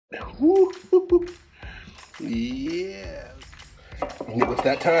Woo, woo, woo. Yeah. And it's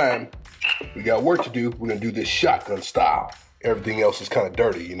that time. We got work to do. We're gonna do this shotgun style. Everything else is kind of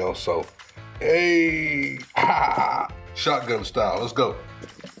dirty, you know, so hey, shotgun style, let's go.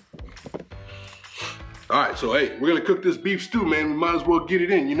 All right, so hey, we're gonna cook this beef stew, man. We might as well get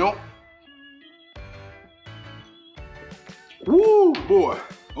it in, you know? Woo, boy.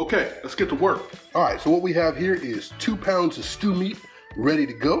 Okay, let's get to work. All right, so what we have here is 2 pounds of stew meat ready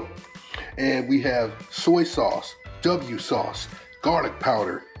to go. And we have soy sauce, W sauce, garlic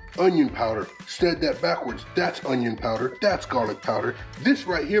powder, onion powder. Said that backwards. That's onion powder, that's garlic powder. This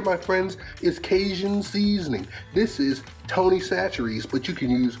right here, my friends, is Cajun seasoning. This is Tony Chachere's, but you can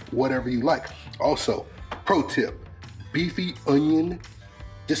use whatever you like. Also, pro tip, beefy onion.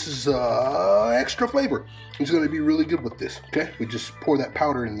 This is extra flavor. It's gonna be really good with this, okay? We just pour that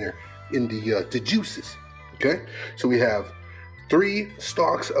powder in there, in the juices, okay? So we have 3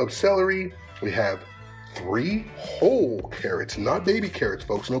 stalks of celery. We have 3 whole carrots, not baby carrots,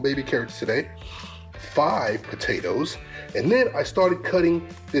 folks, no baby carrots today. 5 potatoes. And then I started cutting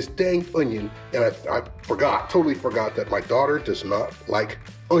this dang onion, and I totally forgot that my daughter does not like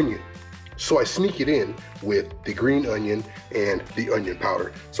onion. So I sneak it in with the green onion and the onion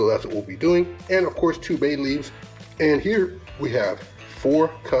powder. So that's what we'll be doing. And of course, 2 bay leaves. And here we have 4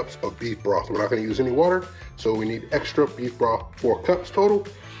 cups of beef broth. We're not gonna use any water, so we need extra beef broth, 4 cups total.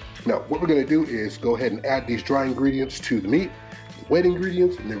 Now, what we're gonna do is go ahead and add these dry ingredients to the meat, the wet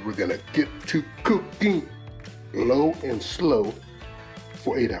ingredients, and then we're gonna get to cooking low and slow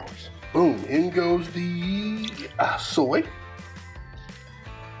for 8 hours. Boom, in goes the soy.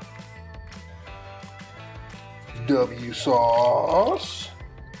 W sauce,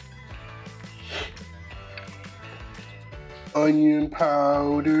 onion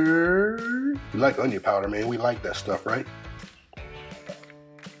powder. We like onion powder, man. We like that stuff, right?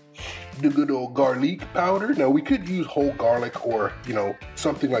 The good old garlic powder. Now, we could use whole garlic or, you know,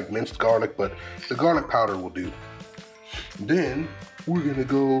 something like minced garlic, but the garlic powder will do. Then we're gonna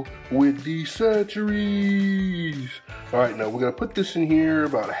go with the Chachere's. All right, now we're gonna put this in here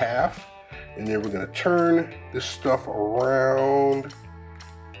about half. And then we're gonna turn this stuff around,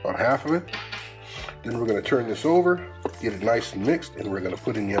 about half of it. Then we're gonna turn this over, get it nice and mixed, and we're gonna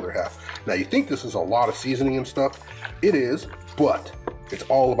put in the other half. Now you think this is a lot of seasoning and stuff. It is, but it's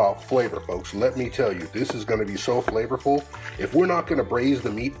all about flavor, folks. Let me tell you, this is gonna be so flavorful. If we're not gonna braise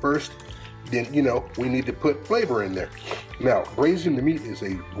the meat first, then, you know, we need to put flavor in there. Now, braising the meat is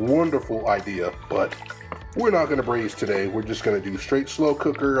a wonderful idea, but we're not gonna braise today. We're just gonna do straight slow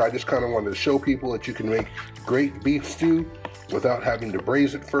cooker. I just kind of wanted to show people that you can make great beef stew without having to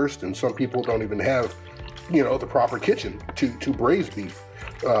braise it first. And some people don't even have, you know, the proper kitchen to braise beef.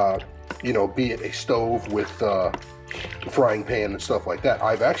 You know, be it a stove with frying pan and stuff like that.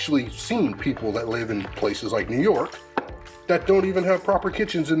 I've actually seen people that live in places like New York that don't even have proper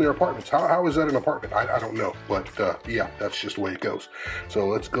kitchens in their apartments. How is that an apartment? I don't know, but yeah, that's just the way it goes. So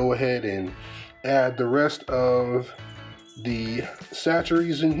let's go ahead and add the rest of the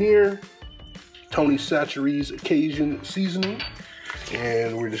Chachere's in here. Tony Chachere's Cajun seasoning.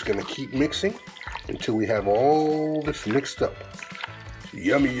 And we're just gonna keep mixing until we have all this mixed up.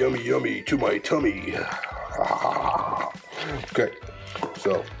 Yummy, yummy, yummy to my tummy. Okay,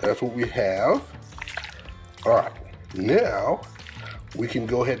 so that's what we have. All right, now we can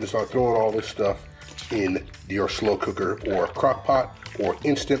go ahead and start throwing all this stuff in your slow cooker or crock pot or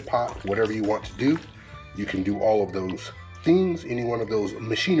instant pot, whatever you want to do. You can do all of those things. Any one of those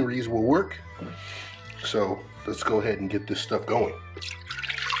machineries will work. So let's go ahead and get this stuff going.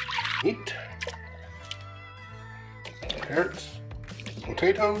 Meat, carrots,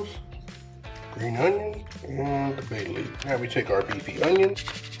 potatoes, green onion, and the bay leaf. Now we take our beefy onion,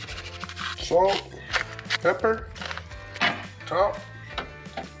 salt, pepper, top.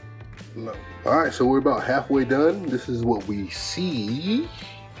 No. All right, so we're about halfway done. This is what we see.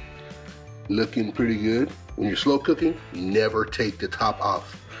 Looking pretty good. When you're slow cooking, never take the top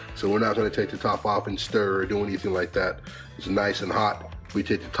off. So we're not gonna take the top off and stir or do anything like that. It's nice and hot. We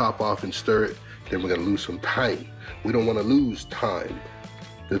take the top off and stir it, then we're gonna lose some time. We don't wanna lose time.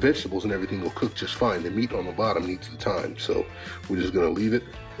 The vegetables and everything will cook just fine. The meat on the bottom needs the time. So we're just gonna leave it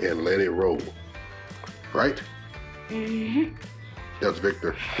and let it roll. Right? Mm-hmm. That's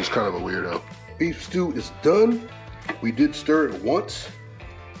Victor. He's kind of a weirdo. Beef stew is done. We did stir it once.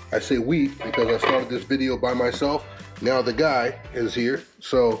 I say we because I started this video by myself. Now the guy is here.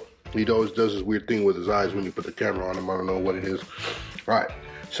 So he always does this weird thing with his eyes when you put the camera on him. I don't know what it is. All right.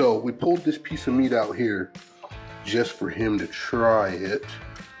 So we pulled this piece of meat out here just for him to try it.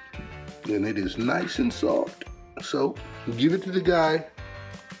 And it is nice and soft. So give it to the guy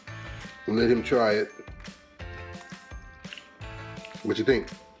and let him try it. What you think?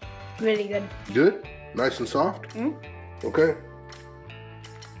 Really good. Good? Nice and soft? Mm-hmm. Okay.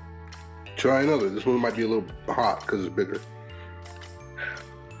 Try another. This one might be a little hot because it's bigger.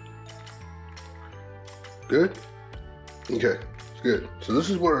 Good? Okay, it's good. So this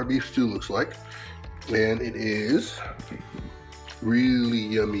is what our beef stew looks like. And it is really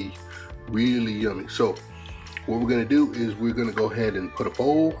yummy, really yummy. So what we're gonna do is we're gonna go ahead and put a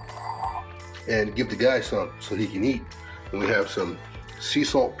bowl and give the guy some so he can eat. And we have some sea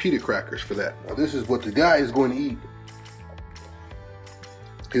salt pita crackers for that. Now this is what the guy is going to eat.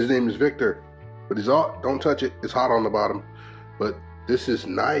 His name is Victor, but he's hot. Don't touch it. It's hot on the bottom. But this is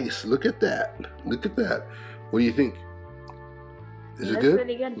nice. Look at that. Look at that. What do you think? Is it good?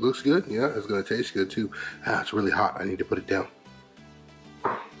 Really good. Looks good. Yeah, it's gonna taste good too. Ah, it's really hot. I need to put it down.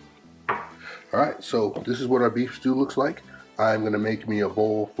 All right. So this is what our beef stew looks like. I'm gonna make me a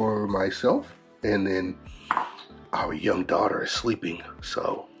bowl for myself, and then our young daughter is sleeping,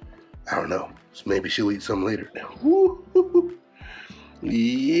 so I don't know. So maybe she'll eat some later. Woo-hoo-hoo.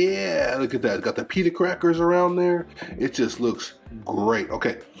 Yeah, look at that. It's got the pita crackers around there. It just looks great.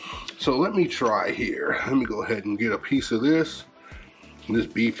 Okay, so let me try here. Let me go ahead and get a piece of this. And this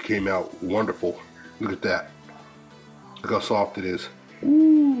beef came out wonderful. Look at that. Look how soft it is.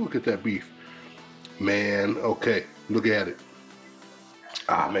 Ooh, look at that beef. Man, okay, look at it.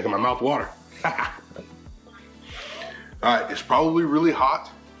 Ah, making my mouth water. All right, it's probably really hot.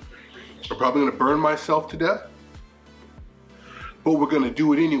 I'm probably gonna burn myself to death, but we're gonna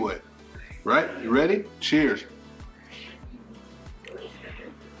do it anyway, right? You ready? Cheers.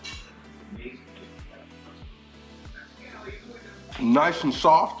 Nice and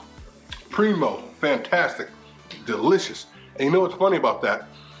soft, primo, fantastic, delicious. And you know what's funny about that?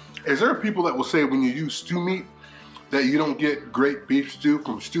 Is there people that will say when you use stew meat that you don't get great beef stew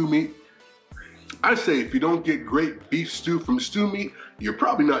from stew meat? I say if you don't get great beef stew from stew meat, you're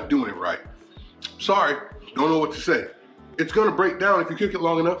probably not doing it right. Sorry, don't know what to say. It's gonna break down if you cook it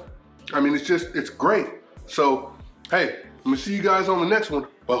long enough. I mean, it's great. So, hey, I'm gonna see you guys on the next one,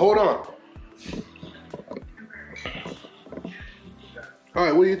 but hold on. All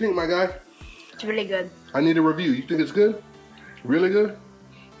right, what do you think, my guy? It's really good. I need a review. You think it's good? Really good?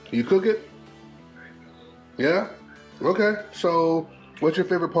 You cook it? Yeah? Okay, so what's your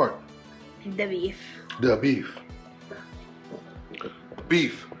favorite part? The beef. The beef.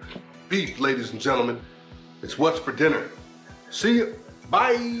 Beef. Beef, ladies and gentlemen. It's what's for dinner. See you.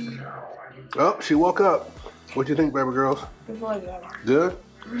 Bye. Oh, she woke up. What you think, baby girls? Really good.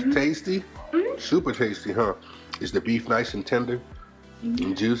 Good? Tasty? Super tasty, huh? Is the beef nice and tender?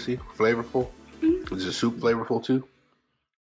 And juicy? Flavorful? Is the soup flavorful too?